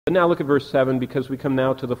But now look at verse 7, because we come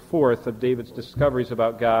now to the fourth of David's discoveries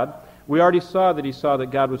about God. We already saw that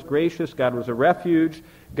God was gracious, God was a refuge,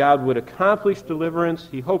 God would accomplish deliverance.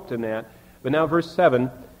 He hoped in that. But now verse 7,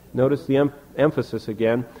 notice the emphasis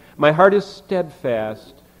again. My heart is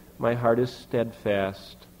steadfast. My heart is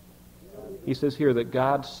steadfast. He says here that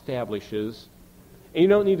God establishes. And you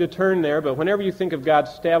don't need to turn there, but whenever you think of God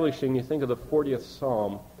establishing, you think of the 40th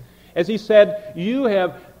Psalm. As he said, you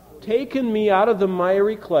have taken me out of the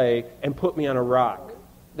miry clay and put me on a rock.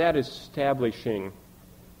 That is establishing.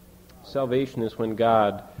 Salvation is when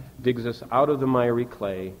God digs us out of the miry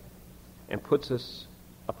clay and puts us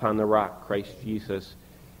upon the rock, Christ Jesus.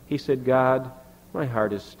 He said, God, my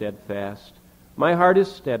heart is steadfast. My heart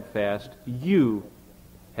is steadfast. You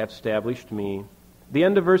have established me. The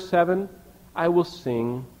end of verse 7, I will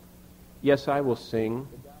sing. Yes, I will sing.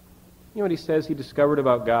 You know what he says he discovered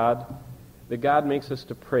about God? That God makes us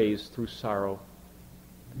to praise through sorrow.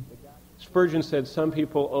 Spurgeon said some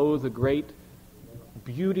people owe the great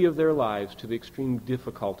beauty of their lives to the extreme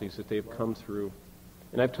difficulties that they've come through.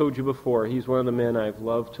 And I've told you before, he's one of the men I've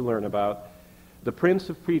loved to learn about. The Prince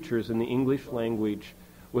of Preachers in the English language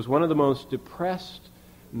was one of the most depressed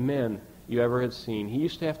men you ever had seen. He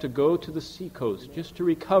used to have to go to the seacoast just to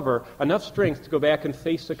recover enough strength to go back and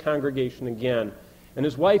face the congregation again. And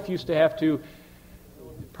his wife used to have to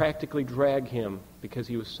practically drag him because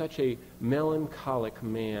he was such a melancholic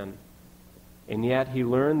man. And yet he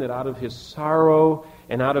learned that out of his sorrow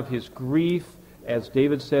and out of his grief, as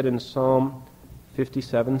David said in Psalm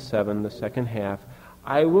 57:7, the second half,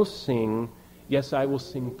 I will sing, yes, I will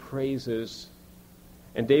sing praises.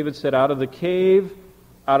 And David said, out of the cave,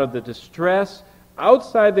 out of the distress,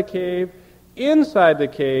 outside the cave, inside the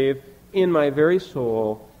cave, in my very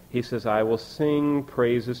soul, he says, I will sing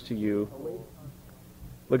praises to you.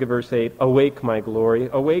 Look at verse 8. Awake, my glory.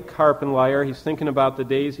 Awake, harp and lyre. He's thinking about the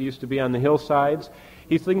days he used to be on the hillsides.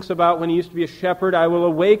 He thinks about when he used to be a shepherd. I will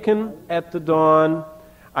awaken at the dawn.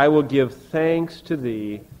 I will give thanks to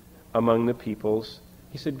thee among the peoples.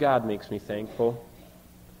 He said, God makes me thankful.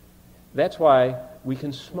 That's why we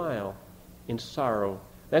can smile in sorrow.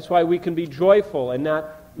 That's why we can be joyful and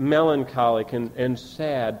not melancholic and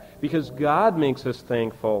sad, because God makes us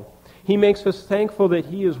thankful. He makes us thankful that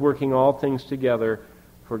he is working all things together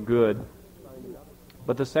for good.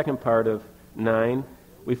 But the second part of 9,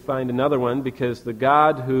 we find another one, because the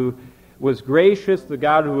God who was gracious, the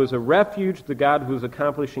God who was a refuge, the God who was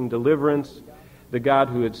accomplishing deliverance, the God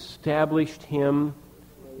who had established him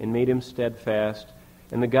and made him steadfast,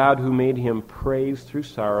 and the God who made him praise through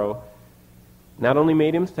sorrow, not only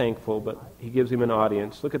made him thankful, but he gives him an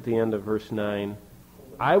audience. Look at the end of verse 9.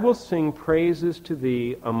 I will sing praises to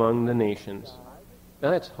thee among the nations.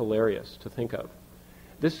 Now that's hilarious to think of.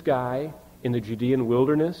 This guy in the Judean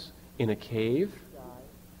wilderness, in a cave,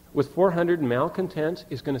 with 400 malcontents,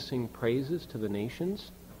 is going to sing praises to the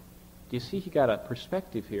nations? Do you see he got a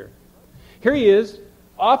perspective here? Here he is,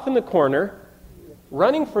 off in the corner,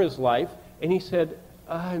 running for his life, and he said,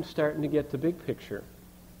 I'm starting to get the big picture.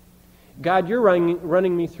 God, you're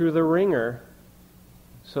running me through the ringer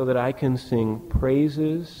so that I can sing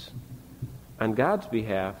praises on God's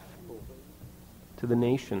behalf to the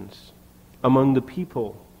nations, among the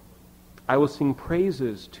people. I will sing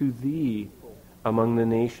praises to thee among the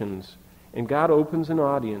nations. And God opens an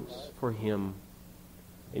audience for him.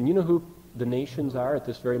 And you know who the nations are at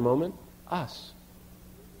this very moment? Us.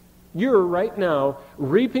 You're right now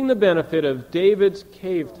reaping the benefit of David's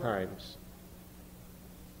cave times.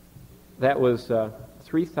 That was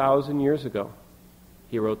 3,000 years ago.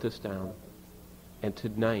 He wrote this down. And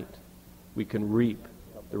tonight we can reap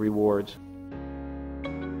the rewards.